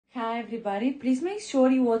everybody, please make sure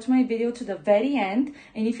you watch my video to the very end,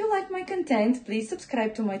 and if you like my content, please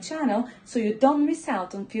subscribe to my channel so you don't miss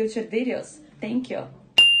out on future videos. Thank you.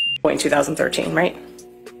 In 2013, right?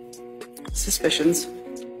 Suspicions.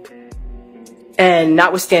 And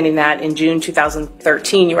notwithstanding that, in June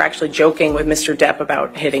 2013, you were actually joking with Mr. Depp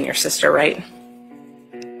about hitting your sister, right?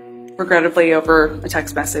 Regrettably, over a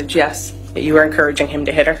text message, yes. You were encouraging him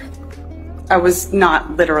to hit her, I was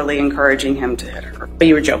not literally encouraging him to hit her. but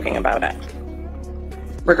you were joking about it.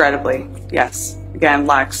 Regrettably, yes. Again,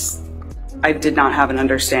 I did not have an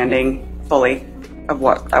understanding fully of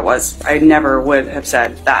what that was. I never would have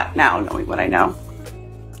said that now, knowing what I know.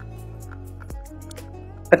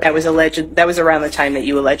 But that was alleged. That was around the time that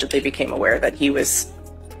you allegedly became aware that he was.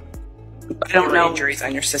 I don't know. Injuries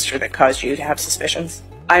on your sister that caused you to have suspicions.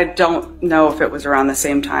 I don't know if it was around the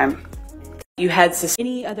same time. You had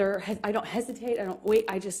Any other, I don't hesitate, I don't wait,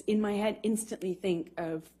 I just in my head instantly think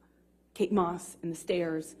of Kate Moss and the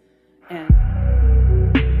stairs and